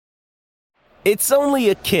It's only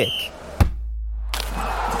a kick,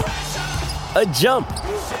 a jump,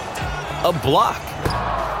 a block.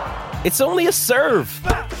 It's only a serve.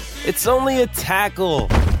 It's only a tackle,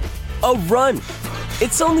 a run.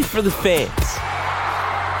 It's only for the fans.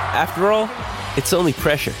 After all, it's only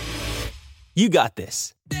pressure. You got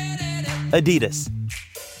this. Adidas.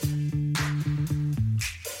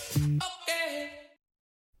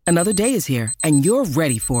 Another day is here, and you're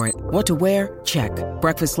ready for it. What to wear? Check.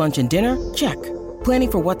 Breakfast, lunch, and dinner? Check.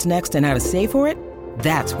 Planning for what's next and how to save for it?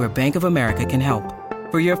 That's where Bank of America can help.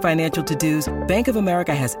 For your financial to-dos, Bank of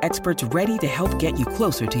America has experts ready to help get you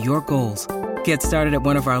closer to your goals. Get started at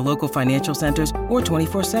one of our local financial centers or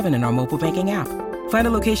 24/7 in our mobile banking app. Find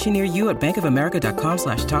a location near you at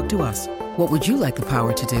bankofamerica.com/talktous. What would you like the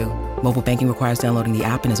power to do? Mobile banking requires downloading the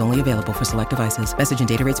app and is only available for select devices. Message and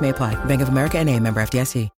data rates may apply. Bank of America N.A., member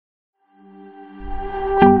FDIC.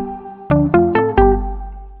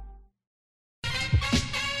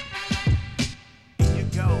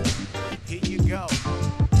 Here you go.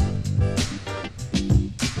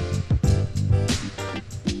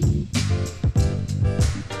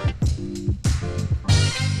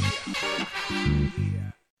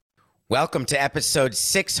 Welcome to episode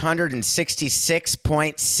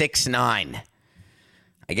 666.69.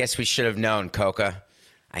 I guess we should have known, Coca.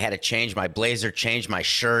 I had to change my blazer, change my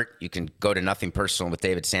shirt. You can go to Nothing Personal with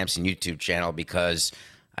David Sampson YouTube channel because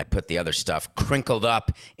I put the other stuff crinkled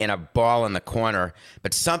up in a ball in the corner.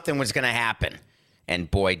 But something was going to happen,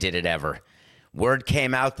 and boy, did it ever. Word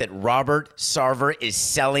came out that Robert Sarver is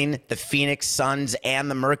selling the Phoenix Suns and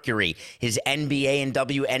the Mercury, his NBA and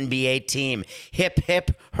WNBA team. Hip,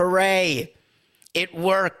 hip, hooray. It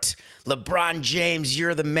worked. LeBron James,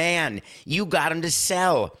 you're the man. You got him to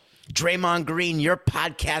sell. Draymond Green, your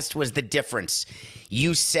podcast was the difference.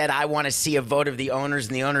 You said, I want to see a vote of the owners,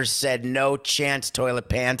 and the owners said, no chance, toilet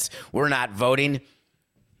pants. We're not voting.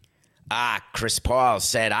 Chris Paul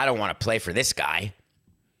said, I don't want to play for this guy.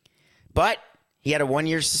 But he had a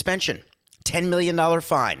 1-year suspension, $10 million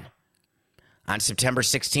fine. On September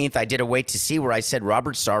 16th, I did a wait to see where I said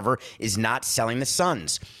Robert Sarver is not selling the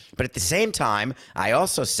Suns. But at the same time, I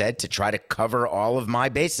also said, to try to cover all of my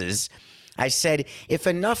bases, I said, if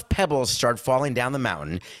enough pebbles start falling down the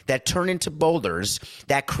mountain that turn into boulders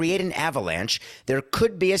that create an avalanche, there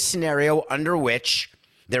could be a scenario under which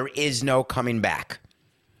there is no coming back.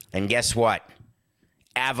 And guess what?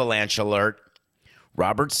 Avalanche alert.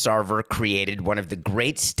 Robert Sarver created one of the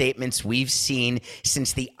great statements we've seen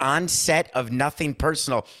since the onset of Nothing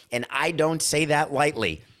Personal, and I don't say that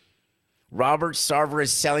lightly. Robert Sarver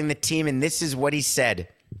is selling the team, and this is what he said.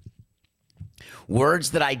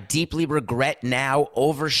 Words that I deeply regret now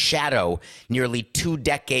overshadow nearly 2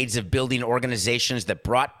 decades of building organizations that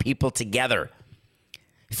brought people together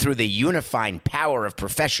through the unifying power of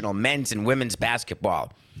professional men's and women's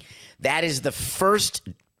basketball. That is the first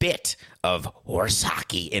bit of horse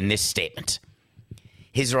hockey in this statement.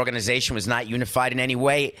 His organization was not unified in any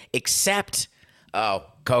way except,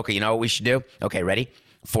 Coca, you know what we should do? Okay, ready?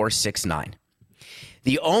 4, 6, 9.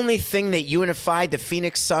 The only thing that unified the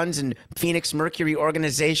Phoenix Suns and Phoenix Mercury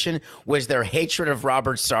organization was their hatred of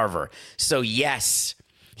Robert Sarver. So yes,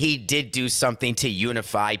 he did do something to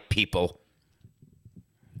unify people.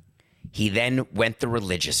 He then went the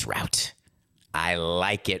religious route. I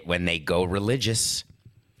like it when they go religious.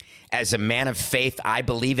 As a man of faith, I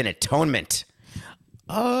believe in atonement.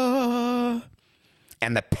 And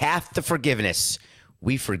the path to forgiveness.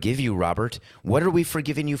 We forgive you, Robert. What are we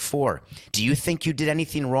forgiving you for? Do you think you did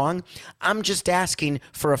anything wrong? I'm just asking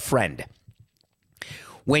for a friend.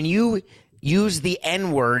 When you use the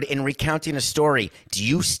N-word in recounting a story, do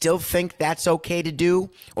you still think that's okay to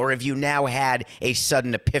do? Or have you now had a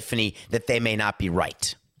sudden epiphany that they may not be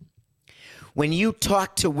right? When you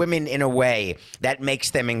talk to women in a way that makes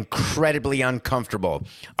them incredibly uncomfortable,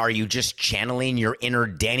 are you just channeling your inner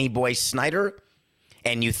Danny Boy Snyder?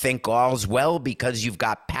 And you think all's well because you've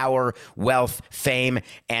got power, wealth, fame,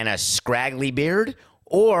 and a scraggly beard?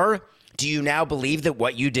 Or do you now believe that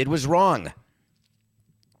what you did was wrong?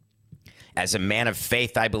 As a man of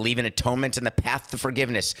faith, I believe in atonement and the path to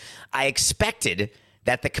forgiveness. I expected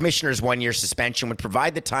that the commissioner's 1-year suspension would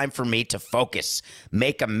provide the time for me to focus,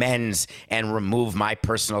 make amends, and remove my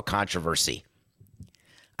personal controversy.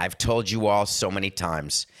 I've told you all so many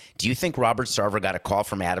times. Do you think Robert Sarver got a call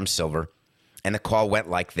from Adam Silver, and the call went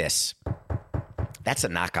like this? That's a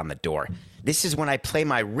knock on the door. This is when I play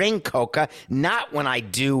my ring, Coca, not when I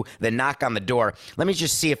do the knock on the door. Let me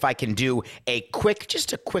just see if I can do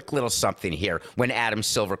just a quick little something here when Adam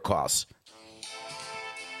Silver calls.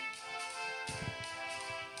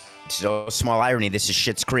 So small irony, this is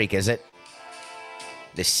Schitt's Creek, is it?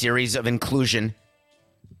 the series of inclusion.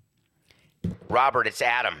 Robert, it's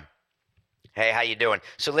Adam. Hey, how you doing?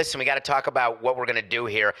 So listen, we got to talk about what we're going to do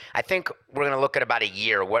here. I think we're going to look at about a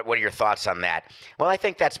year. What are your thoughts on that? Well, I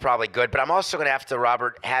think that's probably good, but I'm also going to have to,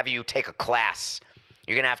 Robert, have you take a class.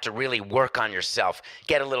 You're going to have to really work on yourself,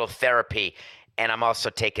 get a little therapy, and I'm also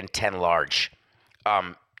taking 10 large.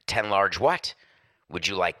 10 large what? Would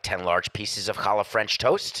you like 10 large pieces of challah French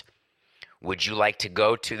toast? Would you like to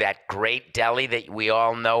go to that great deli that we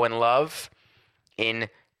all know and love in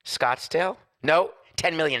Scottsdale? No?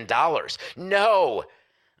 $10 million. No.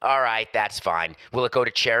 All right, that's fine. Will it go to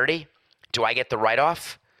charity? Do I get the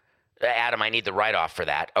write-off? Adam, I need the write-off for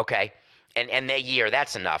that. Okay. And a year,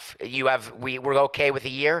 that's enough. We're okay with a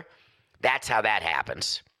year? That's how that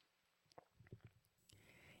happens.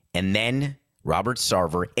 And then Robert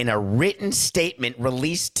Sarver, in a written statement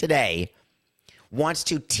released today, wants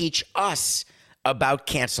to teach us about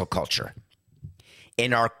cancel culture.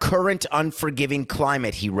 In our current unforgiving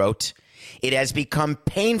climate, he wrote, it has become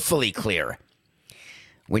painfully clear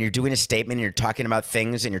when you're doing a statement and you're talking about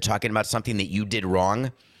things and you're talking about something that you did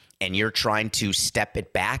wrong and you're trying to step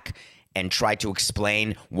it back and try to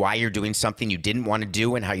explain why you're doing something you didn't want to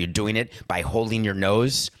do and how you're doing it by holding your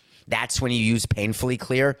nose. That's when you use painfully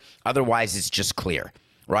clear. Otherwise, it's just clear,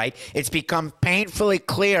 right? It's become painfully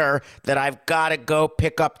clear that I've got to go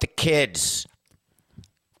pick up the kids.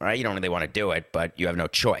 All right, you don't really want to do it, but you have no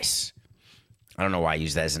choice. I don't know why I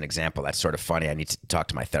use that as an example. That's sort of funny. I need to talk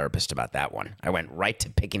to my therapist about that one. I went right to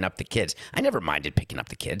picking up the kids. I never minded picking up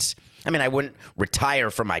the kids. I mean, I wouldn't retire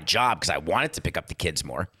from my job because I wanted to pick up the kids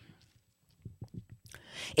more.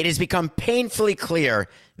 It has become painfully clear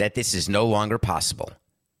that this is no longer possible,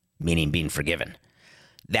 meaning being forgiven.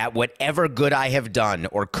 That whatever good I have done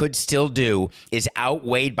or could still do is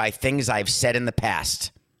outweighed by things I've said in the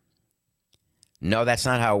past. No, that's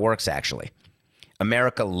not how it works, actually.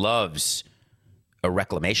 America loves a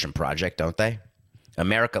reclamation project, don't they?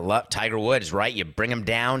 America Tiger Woods, right? You bring him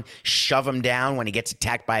down, shove him down when he gets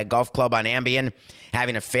attacked by a golf club on Ambien,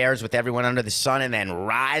 having affairs with everyone under the sun, and then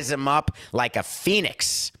rise him up like a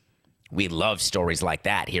phoenix. We love stories like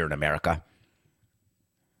that here in America.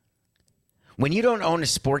 When you don't own a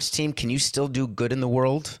sports team, can you still do good in the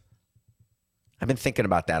world? I've been thinking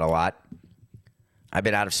about that a lot. I've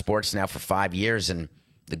been out of sports now for 5 years, and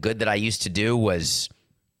the good that I used to do was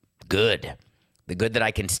good. The good that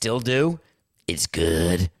I can still do is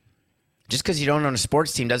good. Just because you don't own a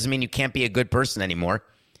sports team doesn't mean you can't be a good person anymore.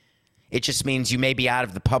 It just means you may be out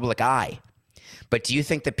of the public eye. But do you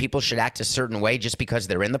think that people should act a certain way just because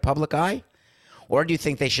they're in the public eye? Or do you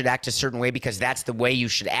think they should act a certain way because that's the way you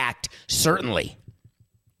should act? Certainly.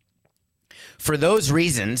 For those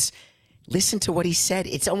reasons, listen to what he said.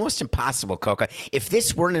 It's almost impossible, Coca. If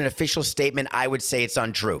this weren't an official statement, I would say it's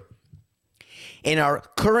untrue. In our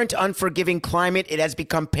current unforgiving climate, it has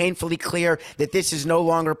become painfully clear that this is no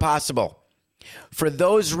longer possible. For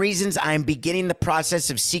those reasons, I am beginning the process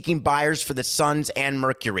of seeking buyers for the Suns and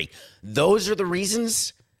Mercury. Those are the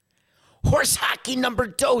reasons? Horse hockey number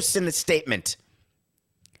dos in the statement.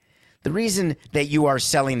 The reason that you are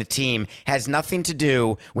selling the team has nothing to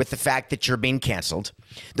do with the fact that you're being canceled.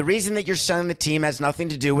 The reason that you're selling the team has nothing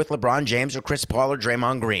to do with LeBron James or Chris Paul or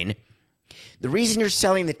Draymond Green. The reason you're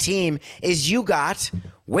selling the team is you got,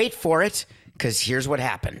 wait for it, because here's what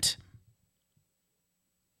happened.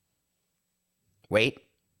 Wait.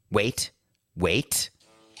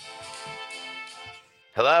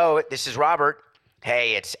 Hello, this is Robert.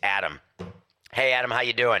 Hey, it's Adam. Hey, Adam, how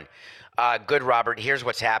you doing? Good, Robert. Here's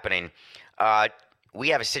what's happening. We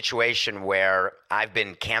have a situation where I've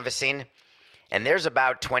been canvassing, and there's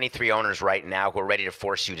about 23 owners right now who are ready to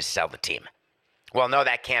force you to sell the team. Well, no,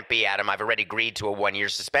 that can't be, Adam. I've already agreed to a 1-year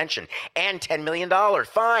suspension and $10 million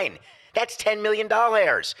fine. That's $10 million.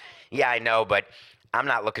 Yeah, I know, but I'm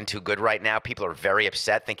not looking too good right now. People are very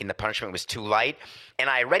upset, thinking the punishment was too light. And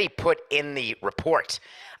I already put in the report.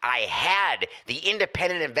 I had the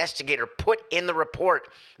independent investigator put in the report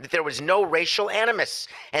that there was no racial animus,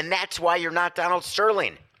 and that's why you're not Donald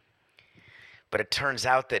Sterling. But it turns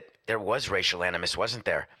out that there was racial animus, wasn't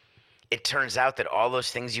there? It turns out that all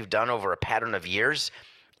those things you've done over a pattern of years,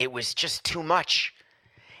 it was just too much.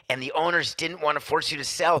 And the owners didn't want to force you to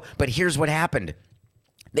sell. But here's what happened.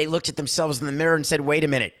 They looked at themselves in the mirror and said, wait a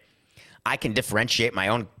minute. I can differentiate my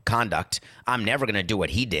own conduct. I'm never going to do what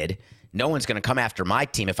he did. No one's going to come after my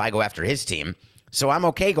team if I go after his team. So I'm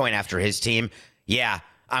okay going after his team. Yeah,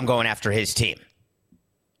 I'm going after his team.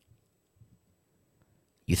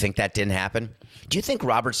 You think that didn't happen? Do you think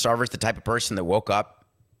Robert Sarver's the type of person that woke up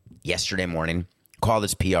yesterday morning, called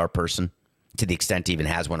his PR person, to the extent he even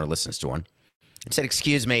has one or listens to one, and said,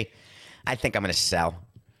 excuse me, I think I'm going to sell.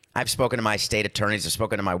 I've spoken to my state attorneys. I've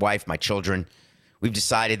spoken to my wife, my children. We've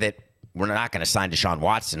decided that we're not going to sign Deshaun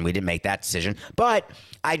Watson. We didn't make that decision. But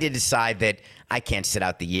I did decide that I can't sit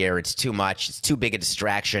out the year. It's too much. It's too big a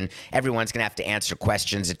distraction. Everyone's going to have to answer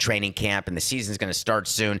questions at training camp, and the season's going to start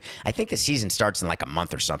soon. I think the season starts in like a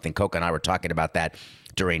month or something. Coca and I were talking about that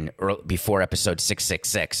before episode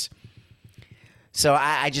 666. So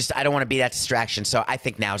I don't want to be that distraction. So I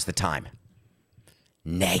think now's the time.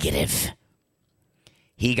 Negative.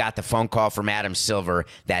 He got the phone call from Adam Silver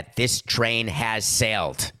that this train has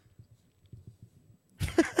sailed.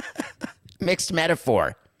 Mixed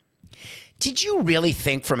metaphor. Did you really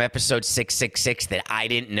think from episode 666 that I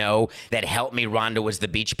didn't know that Help Me Rhonda was the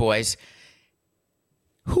Beach Boys?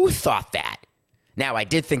 Who thought that? Now, I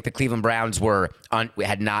did think the Cleveland Browns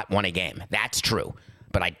had not won a game. That's true.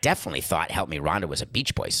 But I definitely thought Help Me Rhonda was a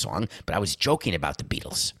Beach Boys song, but I was joking about the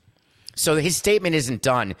Beatles. So his statement isn't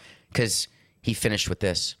done because he finished with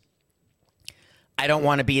this. I don't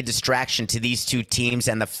want to be a distraction to these two teams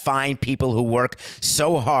and the fine people who work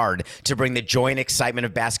so hard to bring the joy and excitement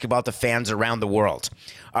of basketball to fans around the world.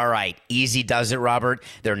 All right, easy does it, Robert.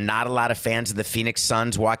 There are not a lot of fans of the Phoenix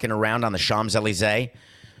Suns walking around on the Champs-Élysées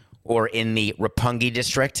or in the Roppongi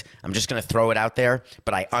district. I'm just going to throw it out there,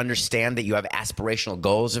 but I understand that you have aspirational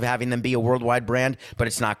goals of having them be a worldwide brand, but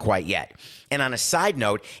it's not quite yet. And on a side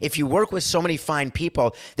note, if you work with so many fine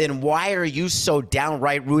people, then why are you so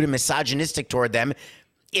downright rude and misogynistic toward them,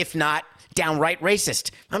 if not downright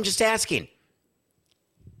racist? I'm just asking.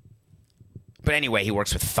 But anyway, he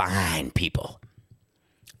works with fine people.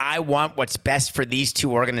 I want what's best for these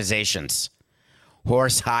two organizations.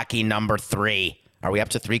 Horse hockey number 3. Are we up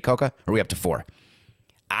to 3, Coca? Or are we up to 4?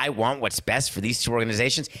 I want what's best for these two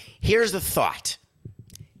organizations. Here's the thought.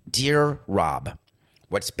 Dear Rob,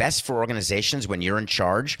 what's best for organizations when you're in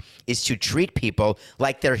charge is to treat people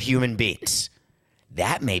like they're human beings.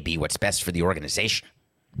 That may be what's best for the organization.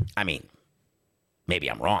 I mean, maybe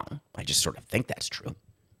I'm wrong. I just sort of think that's true.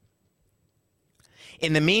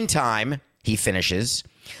 In the meantime, he finishes,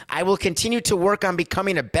 I will continue to work on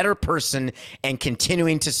becoming a better person and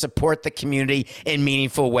continuing to support the community in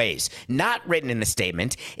meaningful ways. Not written in the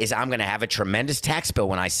statement is I'm going to have a tremendous tax bill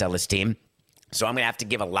when I sell this team. So I'm going to have to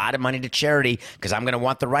give a lot of money to charity because I'm going to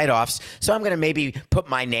want the write-offs. So I'm going to maybe put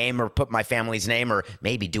my name or put my family's name or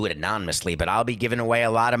maybe do it anonymously, but I'll be giving away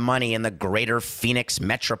a lot of money in the greater Phoenix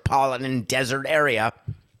metropolitan desert area.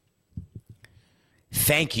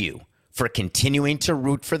 Thank you for continuing to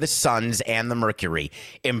root for the Suns and the Mercury,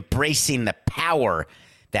 embracing the power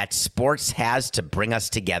that sports has to bring us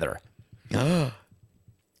together. The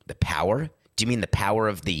power? Do you mean the power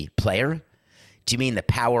of the player? Do you mean the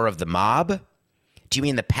power of the mob? Do you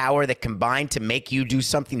mean the power that combined to make you do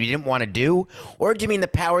something you didn't want to do? Or do you mean the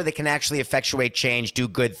power that can actually effectuate change, do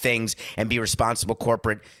good things, and be responsible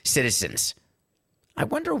corporate citizens? I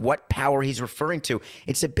wonder what power he's referring to.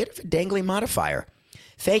 It's a bit of a dangling modifier.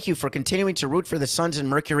 Thank you for continuing to root for the Suns and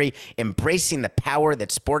Mercury, embracing the power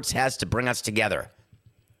that sports has to bring us together.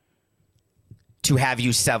 To have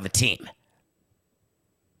you sell the team.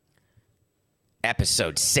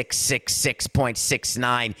 Episode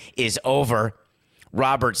 666.69 is over.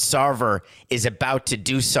 Robert Sarver is about to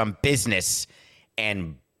do some business,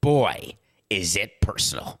 and boy, is it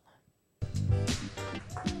personal.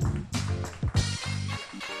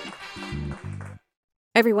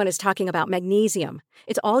 Everyone is talking about magnesium.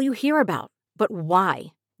 It's all you hear about. But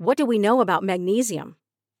why? What do we know about magnesium?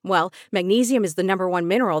 Well, magnesium is the number one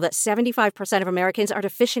mineral that 75% of Americans are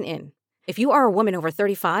deficient in. If you are a woman over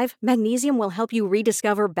 35, magnesium will help you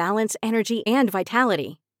rediscover balance, energy, and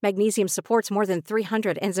vitality. Magnesium supports more than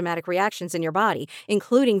 300 enzymatic reactions in your body,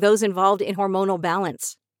 including those involved in hormonal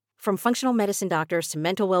balance. From functional medicine doctors to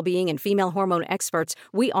mental well-being and female hormone experts,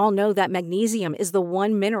 we all know that magnesium is the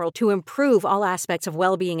one mineral to improve all aspects of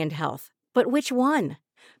well-being and health. But which one?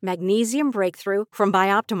 Magnesium Breakthrough from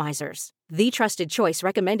Bioptimizers, the trusted choice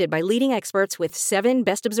recommended by leading experts with 7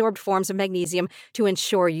 best-absorbed forms of magnesium to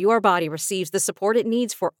ensure your body receives the support it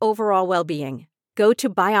needs for overall well-being. Go to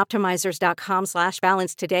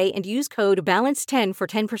bioptimizers.com/balance today and use code BALANCE10 for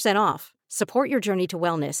 10% off. Support your journey to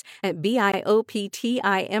wellness at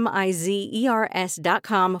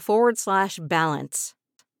bioptimizers.com/balance.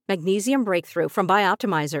 Magnesium Breakthrough from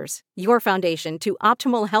Bioptimizers, your foundation to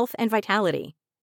optimal health and vitality.